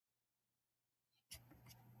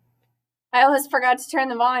I always forgot to turn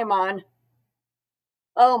the volume on.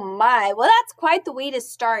 Oh my, well, that's quite the way to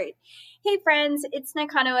start. Hey friends, it's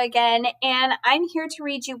Nakano again, and I'm here to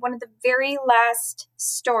read you one of the very last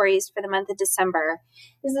stories for the month of December.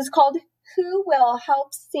 This is called Who Will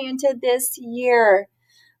Help Santa This Year?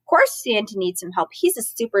 Of course, Santa needs some help. He's a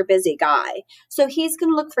super busy guy, so he's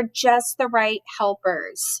going to look for just the right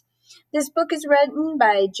helpers. This book is written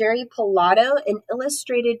by Jerry Pilato and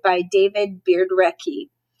illustrated by David Beardrecki.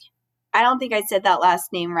 I don't think I said that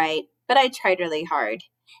last name right, but I tried really hard.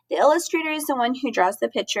 The illustrator is the one who draws the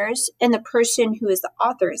pictures, and the person who is the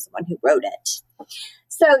author is the one who wrote it.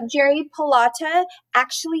 So Jerry Pilato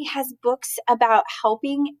actually has books about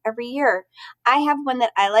helping every year. I have one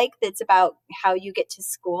that I like that's about how you get to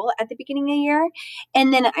school at the beginning of the year.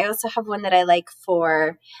 And then I also have one that I like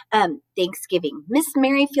for Thanksgiving. Miss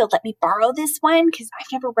Merrifield let me borrow this one because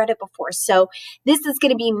I've never read it before. So this is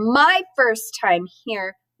going to be my first time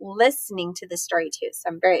here listening to the story too. So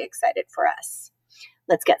I'm very excited for us.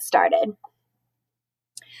 Let's get started.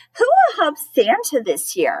 Who will help Santa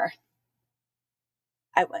this year?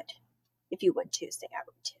 I would. If you would too, say I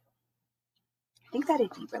would too. I think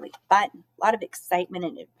that'd be really fun. A lot of excitement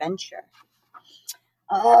and adventure.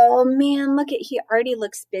 Oh man, look at, he already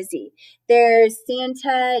looks busy. There's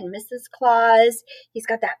Santa and Mrs. Claus. He's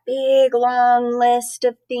got that big long list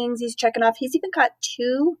of things he's checking off. He's even got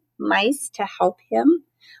 2 mice to help him.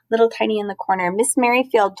 Little tiny in the corner. Miss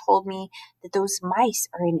Merrifield told me that those mice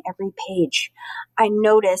are in every page. I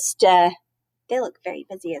noticed they look very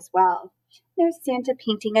busy as well. There's Santa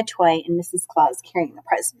painting a toy and Mrs. Claus carrying the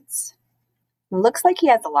presents. It looks like he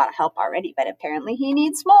has a lot of help already, but apparently he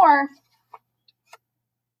needs more.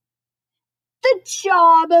 The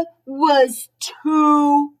job was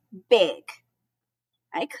too big.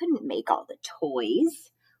 I couldn't make all the toys.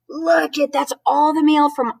 Look at, that's all the mail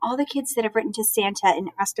from all the kids that have written to Santa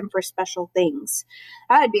and asked him for special things.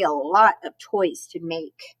 That would be a lot of toys to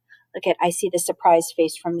make. Look at, I see the surprise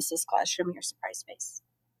face from Mrs. Claus. Show me your surprise face.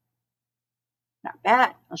 Not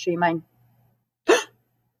bad. I'll show you mine.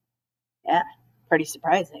 Yeah, pretty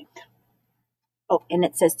surprising. Oh, and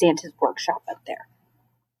it says Santa's workshop up there.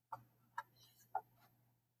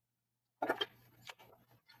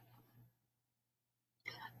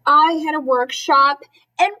 I had a workshop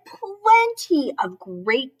and plenty of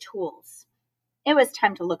great tools. It was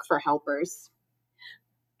time to look for helpers.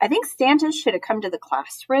 I think Santa should have come to the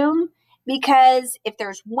classroom because if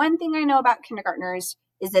there's one thing I know about kindergartners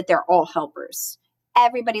is that they're all helpers.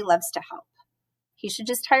 Everybody loves to help. He should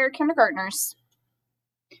just hire kindergartners.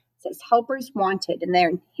 It says helpers wanted,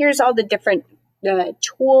 and here's all the different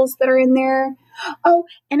tools that are in there. Oh,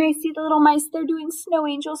 and I see the little mice. They're doing snow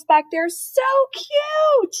angels back there. So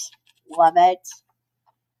cute. Love it.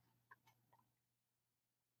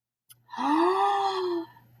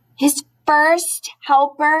 His first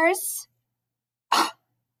helpers are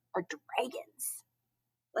dragons.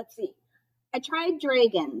 Let's see. I tried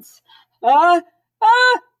dragons. Achoo.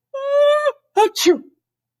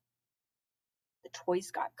 The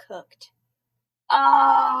toys got cooked.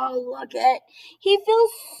 Oh, look at, he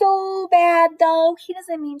feels so bad though. He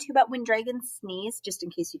doesn't mean to, but when dragons sneeze, just in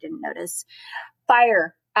case you didn't notice,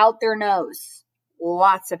 fire out their nose.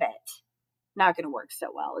 Lots of it. Not going to work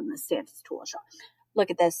so well in the Santa's tool shop.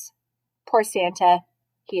 Look at this. Poor Santa.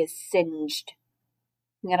 He is singed.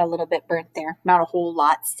 He got a little bit burnt there. Not a whole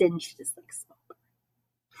lot. Singed is like smoke.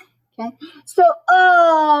 Okay. So,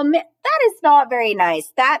 that is not very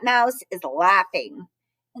nice. That mouse is laughing.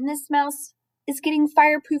 And this mouse is getting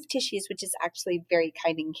fireproof tissues, which is actually very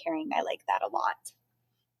kind and caring. I like that a lot.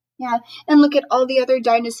 Yeah, and look at all the other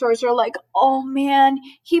dinosaurs are like, oh man,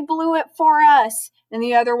 he blew it for us. And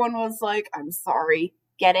the other one was like, I'm sorry.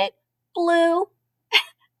 Get it? Blew.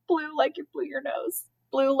 Blew like you blew your nose.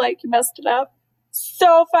 Blew like you messed it up.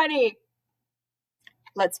 So funny.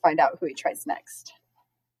 Let's find out who he tries next.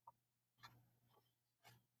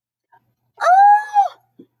 Oh,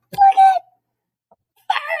 look at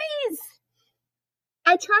fairies.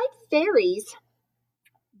 I tried fairies.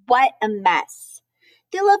 What a mess.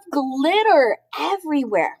 They love glitter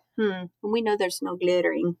everywhere. We know there's no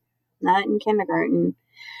glittering. Not in kindergarten.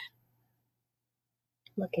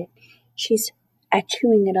 Look at, she's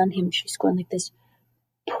chewing it on him. She's going like this.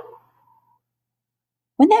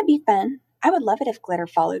 Wouldn't that be fun? I would love it if glitter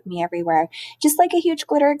followed me everywhere. Just like a huge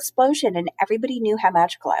glitter explosion and everybody knew how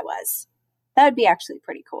magical I was. That would be actually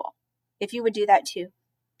pretty cool. If you would do that too,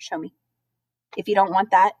 show me. If you don't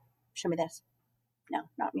want that, show me this. No,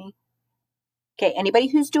 not me. Okay, anybody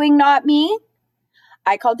who's doing not me,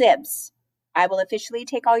 I call dibs. I will officially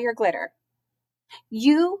take all your glitter.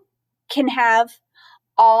 You can have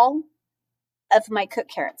all of my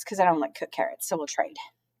cooked carrots because I don't like cooked carrots, so we'll trade.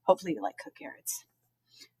 Hopefully you like cooked carrots.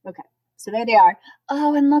 Okay, so there they are.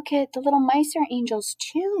 Oh, and look at the little mice are angels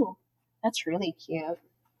too. That's really cute.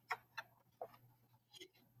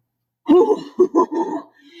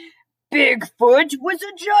 Bigfoot was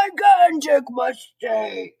a gigantic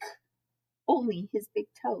mistake. Only his big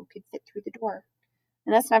toe could fit through the door.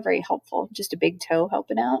 And that's not very helpful. Just a big toe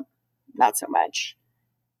helping out? Not so much.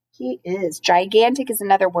 He is. Gigantic is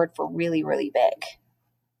another word for really, really big.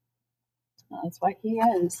 That's what he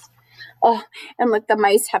is. Oh, and look, the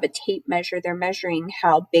mice have a tape measure. They're measuring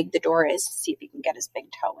how big the door is to see if he can get his big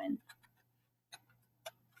toe in.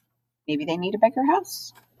 Maybe they need a bigger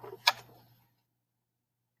house.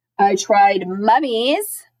 I tried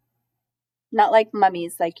mummies. Not like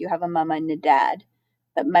mummies, like you have a mama and a dad,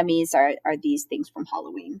 but mummies are these things from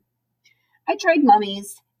Halloween. I tried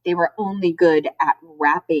mummies. They were only good at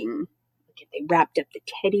wrapping. They wrapped up the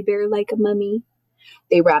teddy bear like a mummy.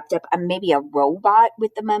 They wrapped up maybe a robot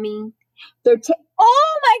with the mummy.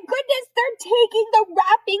 Oh my goodness, they're taking the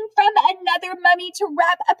wrapping from another mummy to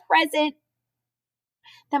wrap a present.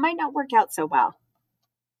 That might not work out so well.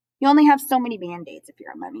 You only have so many Band-Aids if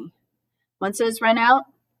you're a mummy. Once those run out,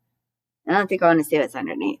 I don't think I want to see what's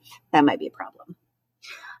underneath. That might be a problem.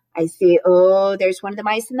 I see, oh, there's one of the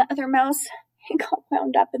mice and the other mouse. He got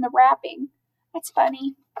wound up in the wrapping. That's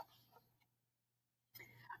funny.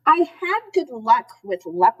 I had good luck with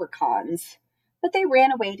leprechauns, but they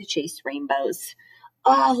ran away to chase rainbows.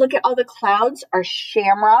 Oh, look at all the clouds are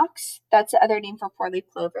shamrocks. That's the other name for four-leaf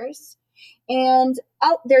clovers. And,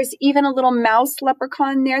 oh, there's even a little mouse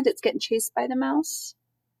leprechaun there that's getting chased by the mouse.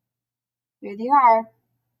 There they are.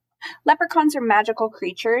 Leprechauns are magical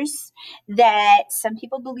creatures that some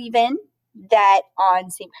people believe in, that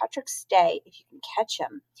on St. Patrick's Day, if you can catch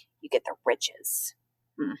them, you get the riches.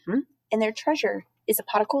 And their treasure is a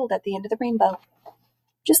pot of gold at the end of the rainbow.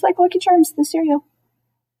 Just like Lucky Charms, the cereal.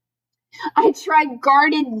 I tried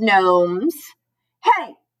garden gnomes.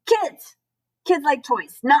 Hey, kids! Kids like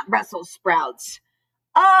toys, not Brussels sprouts.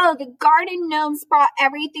 Oh, the garden gnomes brought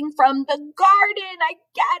everything from the garden. I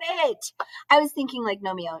get it. I was thinking like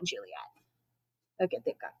Romeo and Juliet. Okay,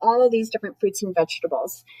 they've got all these different fruits and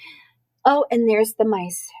vegetables. Oh, and there's the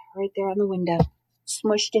mice right there on the window,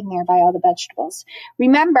 smushed in there by all the vegetables.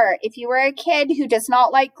 Remember, if you were a kid who does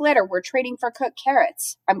not like glitter, we're trading for cooked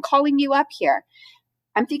carrots. I'm calling you up here.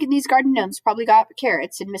 I'm thinking these garden gnomes probably got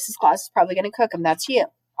carrots, and Mrs. Claus is probably going to cook them. That's you.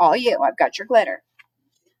 All you. I've got your glitter.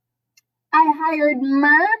 I hired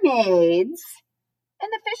mermaids, and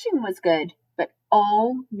the fishing was good. But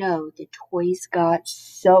oh no, the toys got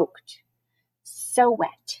soaked. So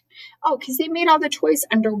wet. Oh, because they made all the toys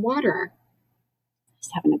underwater.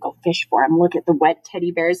 Just having to go fish for them. Look at the wet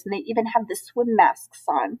teddy bears, and they even have the swim masks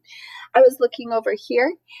on. I was looking over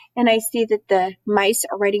here, and I see that the mice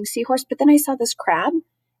are riding seahorse, but then I saw this crab,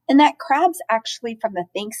 and that crab's actually from the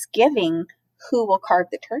Thanksgiving Who Will Carve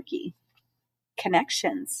the Turkey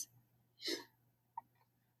connections.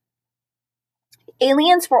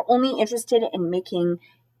 Aliens were only interested in making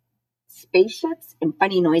spaceships and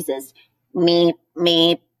funny noises. Meep,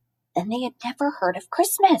 meep. And they had never heard of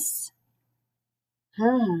Christmas.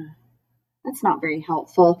 That's not very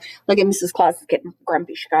helpful. Look at Mrs. Claus is getting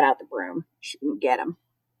grumpy. She got out the broom. She didn't get him.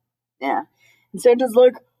 Yeah. And Santa's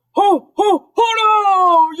like, ho, ho,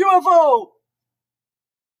 ho, no, UFO.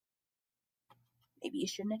 Maybe you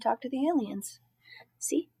shouldn't have talked to the aliens.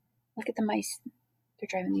 See? Look at the mice. They're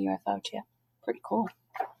driving the UFO too. Pretty cool.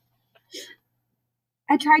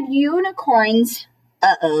 I tried unicorns.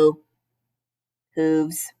 Uh-oh.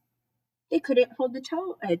 Hooves. They couldn't hold the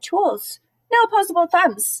tools. No opposable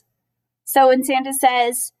thumbs. So when Santa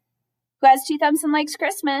says, who has 2 thumbs and likes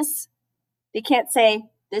Christmas, they can't say,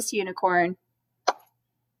 this unicorn.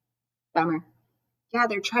 Bummer. Yeah,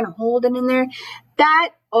 they're trying to hold it in there.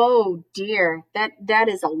 Oh dear, that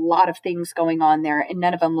is a lot of things going on there, and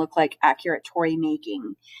none of them look like accurate toy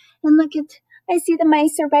making. And look I see the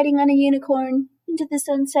mice are riding on a unicorn into the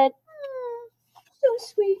sunset.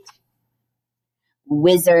 So sweet.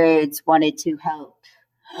 Wizards wanted to help.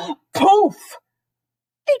 Poof!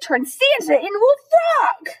 They turned Santa into a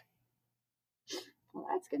frog! Well,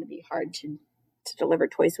 that's going to be hard to deliver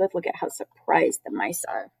toys with. Look at how surprised the mice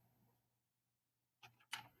are.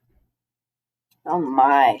 Oh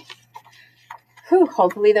my. Whew,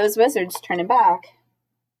 hopefully those wizards turn it back.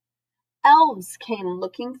 Elves came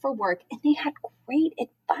looking for work, and they had great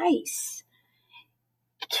advice.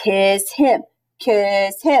 Kiss him,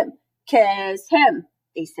 kiss him, kiss him,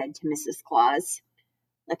 they said to Mrs. Claus.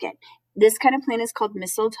 Look at this kind of plant is called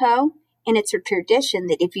mistletoe, and it's a tradition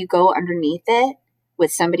that if you go underneath it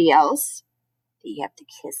with somebody else, that you have to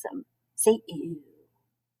kiss them. Say ew.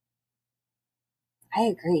 I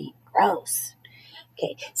agree. Gross.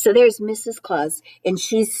 Okay, so there's Mrs. Claus, and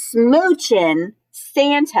she's smooching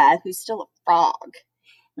Santa, who's still a frog.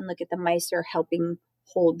 And look at the mice are helping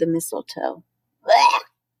hold the mistletoe. Blech!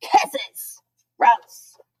 Kisses!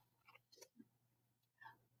 Gross.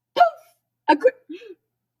 Poof!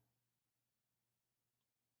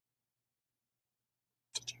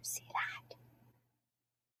 Did you see that?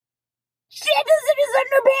 Santa's in his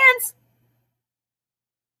underpants!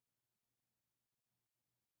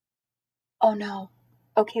 Oh no.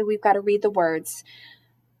 Okay, we've got to read the words.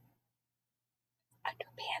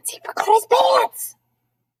 Underpants. He forgot his pants!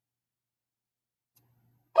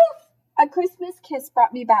 Poof! A Christmas kiss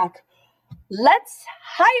brought me back. Let's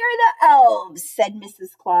hire the elves, said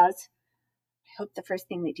Mrs. Claus. I hope the first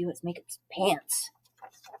thing they do is make up some pants.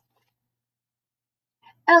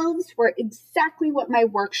 Elves were exactly what my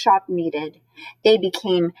workshop needed. They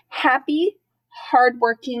became happy,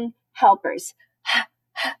 hardworking helpers.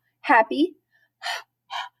 Happy,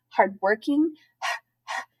 hardworking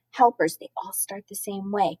helpers. They all start the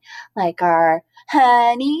same way, like our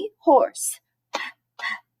honey horse,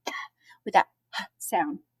 with that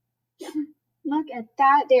sound. Look at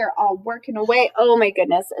that. They're all working away. Oh my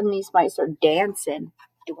goodness. And these mice are dancing,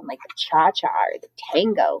 doing like the cha-cha or the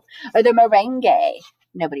tango or the merengue.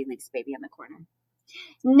 Nobody leaves baby on the corner.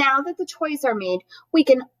 Now that the toys are made, we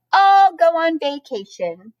can all go on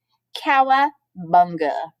vacation.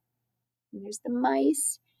 Cowabunga. And there's the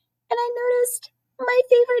mice. And I noticed my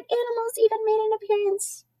favorite animals even made an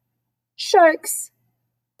appearance. Sharks.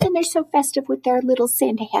 And they're so festive with their little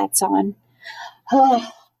Santa hats on.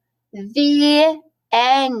 Oh, the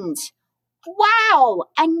end. Wow,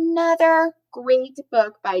 another great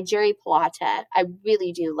book by Jerry Pallotta. I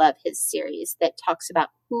really do love his series that talks about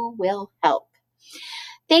who will help.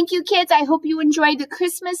 Thank you, kids. I hope you enjoyed the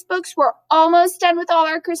Christmas books. We're almost done with all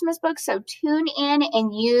our Christmas books, so tune in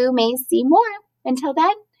and you may see more. Until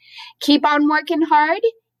then, keep on working hard,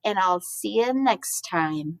 and I'll see you next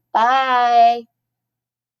time. Bye.